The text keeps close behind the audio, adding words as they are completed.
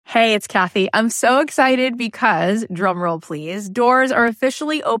Hey, it's Kathy. I'm so excited because, drumroll please, doors are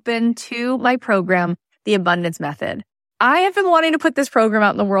officially open to my program, The Abundance Method. I have been wanting to put this program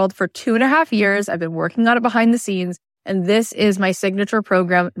out in the world for 2.5 years. I've been working on it behind the scenes, and this is my signature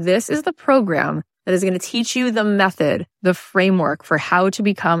program. This is the program that is going to teach you the method, the framework for how to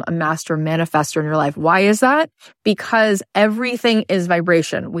become a master manifestor in your life. Why is that? Because everything is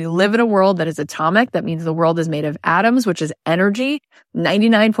vibration. We live in a world that is atomic. That means the world is made of atoms, which is energy.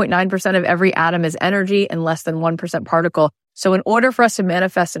 99.9% of every atom is energy and less than 1% particle. So in order for us to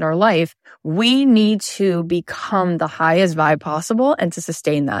manifest in our life, we need to become the highest vibe possible and to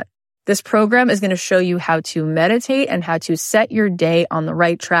sustain that. This program is going to show you how to meditate and how to set your day on the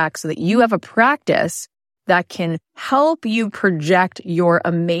right track so that you have a practice that can help you project your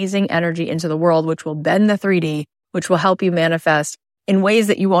amazing energy into the world, which will bend the 3D, which will help you manifest in ways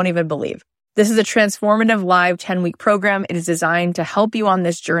that you won't even believe. This is a transformative live 10-week program. It is designed to help you on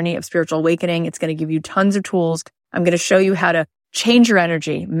this journey of spiritual awakening. It's going to give you tons of tools. I'm going to show you how to change your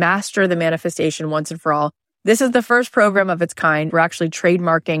energy, master the manifestation once and for all. This is the first program of its kind. We're actually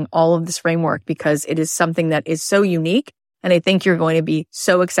trademarking all of this framework because it is something that is so unique. And I think you're going to be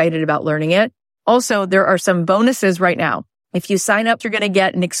so excited about learning it. Also, there are some bonuses right now. If you sign up, you're going to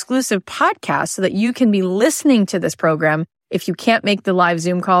get an exclusive podcast so that you can be listening to this program. If you can't make the live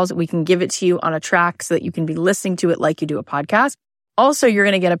Zoom calls, we can give it to you on a track so that you can be listening to it like you do a podcast. Also, you're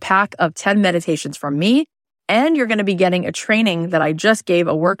going to get a pack of 10 meditations from me. And you're going to be getting a training that I just gave,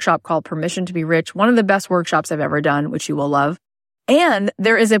 a workshop called Permission to be Rich, one of the best workshops I've ever done, which you will love. And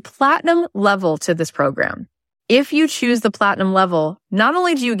there is a platinum level to this program. If you choose the platinum level, not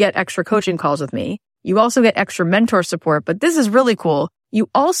only do you get extra coaching calls with me, you also get extra mentor support, but this is really cool. You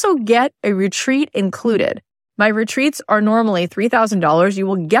also get a retreat included. My retreats are normally $3,000. You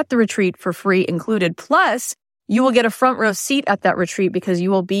will get the retreat for free included. Plus, you will get a front row seat at that retreat because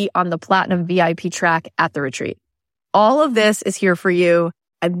you will be on the platinum VIP track at the retreat. All of this is here for you.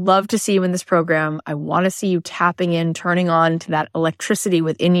 I'd love to see you in this program. I want to see you tapping in, turning on to that electricity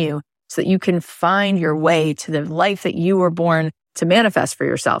within you so that you can find your way to the life that you were born to manifest for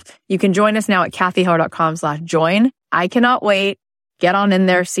yourself. You can join us now at kathyheller.com/join. I cannot wait. Get on in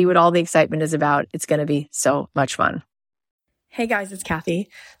there, see what all the excitement is about. It's going to be so much fun. Hey guys, it's Kathy.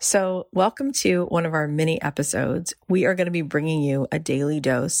 So welcome to one of our mini episodes. We are going to be bringing you a daily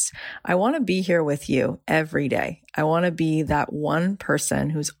dose. I want to be here with you every day. I want to be that one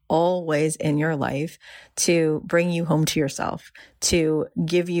person who's always in your life to bring you home to yourself, to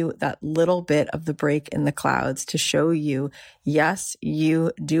give you that little bit of the break in the clouds, to show you, yes,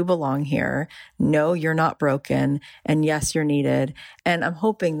 you do belong here. No, you're not broken. And yes, you're needed. And I'm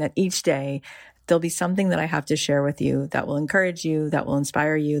hoping that each day there'll be something that I have to share with you that will encourage you, that will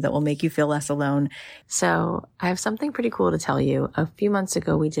inspire you, that will make you feel less alone. So I have something pretty cool to tell you. A few months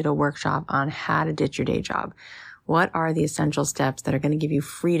ago, we did a workshop on how to ditch your day job. What are the essential steps that are going to give you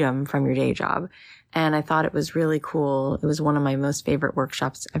freedom from your day job? And I thought it was really cool. It was one of my most favorite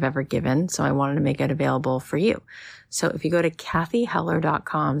workshops I've ever given. So I wanted to make it available for you. So if you go to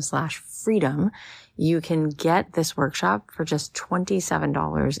kathyheller.com/freedom, you can get this workshop for just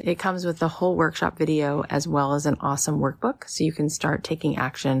 $27. It comes with the whole workshop video as well as an awesome workbook. So you can start taking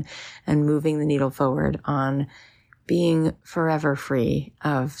action and moving the needle forward on being forever free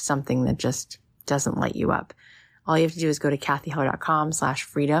of something that just doesn't light you up. All you have to do is go to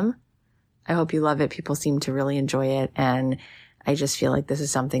kathyheller.com/freedom. I hope you love it. People seem to really enjoy it. And I just feel like this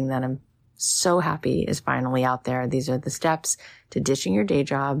is something that I'm so happy is finally out there. These are the steps to ditching your day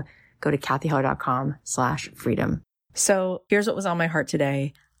job. Go to kathyheller.com/freedom. So here's what was on my heart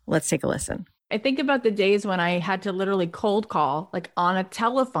today. Let's take a listen. I think about the days when I had to literally cold call, like on a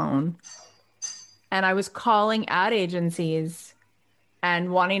telephone, and I was calling ad agencies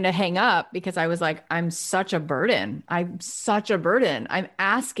and wanting to hang up because I was like, I'm such a burden. I'm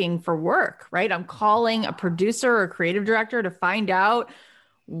asking for work, right? I'm calling a producer or creative director to find out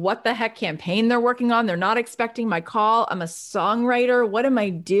what the heck campaign they're working on. They're not expecting my call. I'm a songwriter. What am I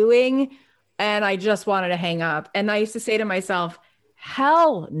doing? And I just wanted to hang up. And I used to say to myself,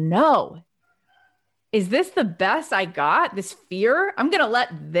 hell no. Is this the best I got? This fear? I'm going to let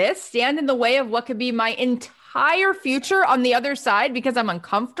this stand in the way of what could be my entire future on the other side because I'm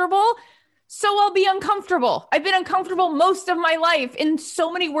uncomfortable? So I'll be uncomfortable. I've been uncomfortable most of my life in so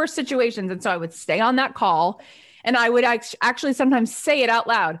many worse situations. And so I would stay on that call and I would actually sometimes say it out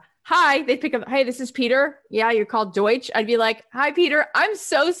loud. Hi, they'd pick up, hey, this is Peter. Yeah, you're called Deutsch. I'd be like, hi, Peter. I'm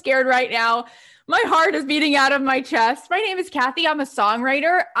so scared right now. My heart is beating out of my chest. My name is Kathy. I'm a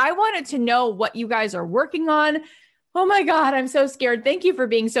songwriter. I wanted to know what you guys are working on. Oh my God, I'm so scared. Thank you for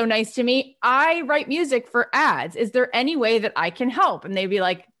being so nice to me. I write music for ads. Is there any way that I can help? And they'd be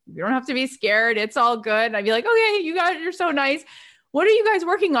like, You don't have to be scared. It's all good. And I'd be like, okay, you guys, you're so nice. What are you guys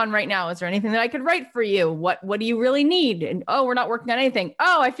working on right now? Is there anything that I could write for you? What do you really need? And, oh, we're not working on anything.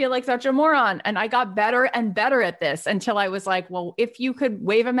 Oh, I feel like such a moron. And I got better and better at this until I was like, well, if you could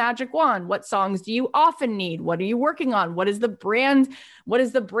wave a magic wand, what songs do you often need? What are you working on? What is the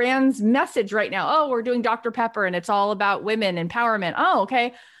brand's message right now? Oh, we're doing Dr. Pepper and it's all about women empowerment. Oh,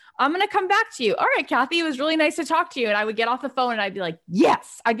 okay. I'm going to come back to you. All right, Kathy, it was really nice to talk to you. And I would get off the phone and I'd be like,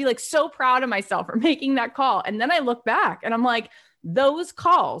 yes, I'd be like so proud of myself for making that call. And then I look back and I'm like, those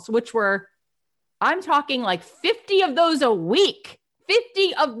calls, which were, I'm talking like 50 of those a week,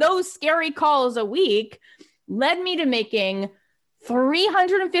 50 of those scary calls a week, led me to making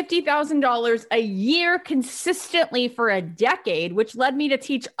 $350,000 a year consistently for a decade, which led me to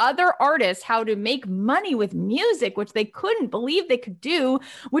teach other artists how to make money with music, which they couldn't believe they could do,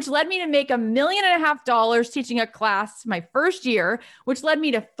 which led me to make $1.5 million teaching a class my first year, which led me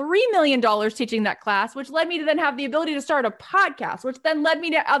to $3 million teaching that class, which led me to then have the ability to start a podcast, which then led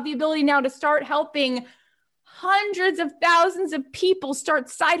me to have the ability now to start helping hundreds of thousands of people start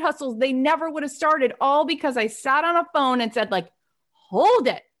side hustles they never would have started, all because I sat on a phone and said, like, hold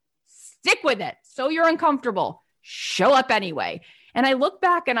it, stick with it. So you're uncomfortable, show up anyway. And I look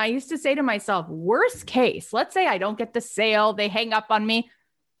back and I used to say to myself, worst case, let's say I don't get the sale, they hang up on me.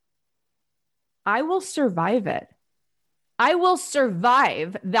 I will survive it. I will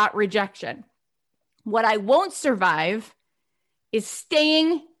survive that rejection. What I won't survive is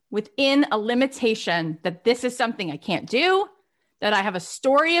staying within a limitation that this is something I can't do, that I have a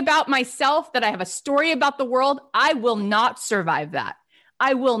story about myself, that I have a story about the world. I will not survive that.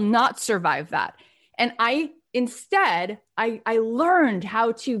 I will not survive that. And instead, I learned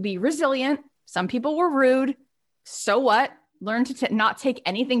how to be resilient. Some people were rude. So what? Learn to not take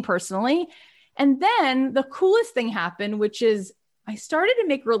anything personally. And then the coolest thing happened, which is I started to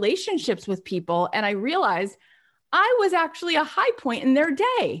make relationships with people. And I realized I was actually a high point in their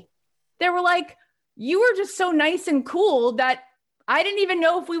day. They were like, you were just so nice and cool that I didn't even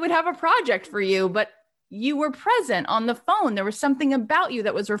know if we would have a project for you, but you were present on the phone. There was something about you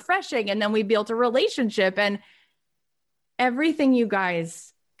that was refreshing. And then we built a relationship, and everything, you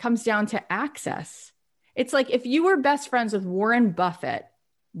guys, comes down to access. It's like if you were best friends with Warren Buffett,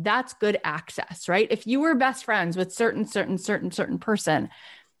 that's good access, right? If you were best friends with certain person,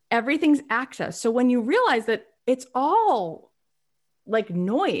 everything's access. So when you realize that it's all like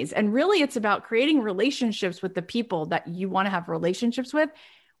noise, and really it's about creating relationships with the people that you want to have relationships with,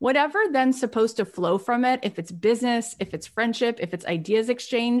 whatever then's supposed to flow from it, if it's business, if it's friendship, if it's ideas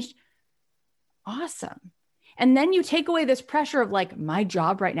exchanged, awesome. And then you take away this pressure of like, my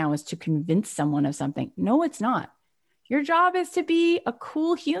job right now is to convince someone of something. No, it's not. Your job is to be a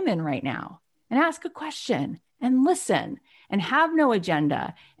cool human right now and ask a question and listen and have no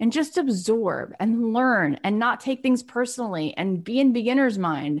agenda and just absorb and learn and not take things personally and be in beginner's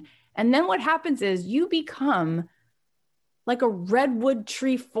mind. And then what happens is you become like a redwood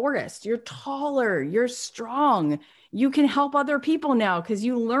tree forest. You're taller, you're strong. You can help other people now because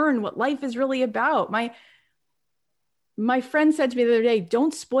you learn what life is really about. My friend said to me the other day,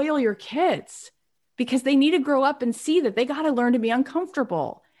 don't spoil your kids because they need to grow up and see that they got to learn to be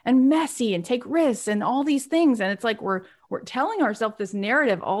uncomfortable and messy and take risks and all these things. And it's like, we're telling ourselves this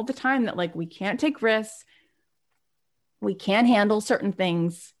narrative all the time that like, we can't take risks. We can't handle certain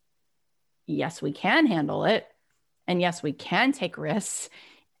things. Yes, we can handle it. And yes, we can take risks.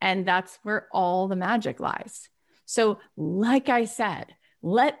 And that's where all the magic lies. So like I said,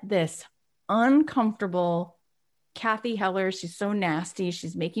 let this uncomfortable Kathy Heller, she's so nasty.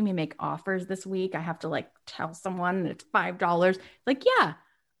 She's making me make offers this week. I have to like tell someone it's $5. Like, yeah,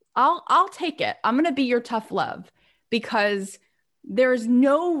 I'll take it. I'm going to be your tough love because there's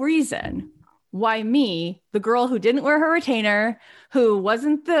no reason why me, the girl who didn't wear her retainer, who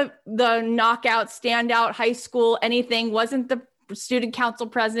wasn't the knockout, standout, high school, anything, wasn't the student council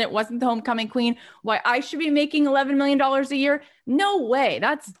president, wasn't the homecoming queen, why I should be making $11 million a year? No way.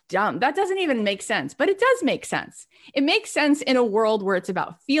 That's dumb. That doesn't even make sense, but it does make sense. It makes sense in a world where it's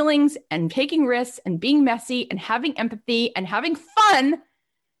about feelings and taking risks and being messy and having empathy and having fun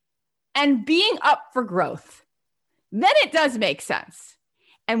and being up for growth. Then it does make sense.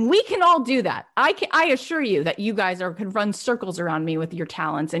 And we can all do that. I assure you that you guys can run circles around me with your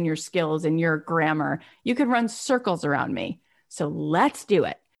talents and your skills and your grammar. You can run circles around me. So let's do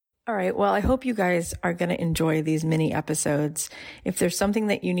it. All right. Well, I hope you guys are going to enjoy these mini episodes. If there's something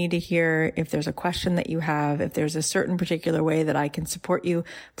that you need to hear, if there's a question that you have, if there's a certain particular way that I can support you,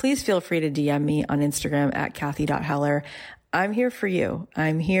 please feel free to DM me on Instagram at Kathy.Heller. I'm here for you.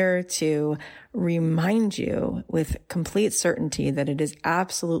 I'm here to remind you with complete certainty that it is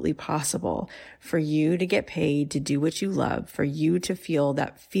absolutely possible for you to get paid to do what you love, for you to feel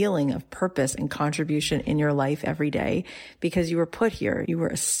that feeling of purpose and contribution in your life every day, because you were put here. You were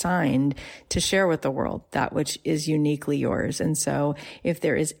assigned to share with the world that which is uniquely yours. And so if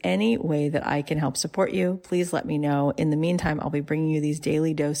there is any way that I can help support you, please let me know. In the meantime, I'll be bringing you these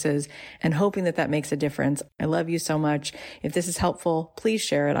daily doses and hoping that that makes a difference. I love you so much. If this is helpful, please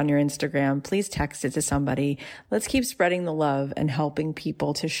share it on your Instagram. Please text it to somebody. Let's keep spreading the love and helping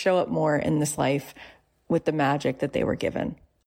people to show up more in this life with the magic that they were given.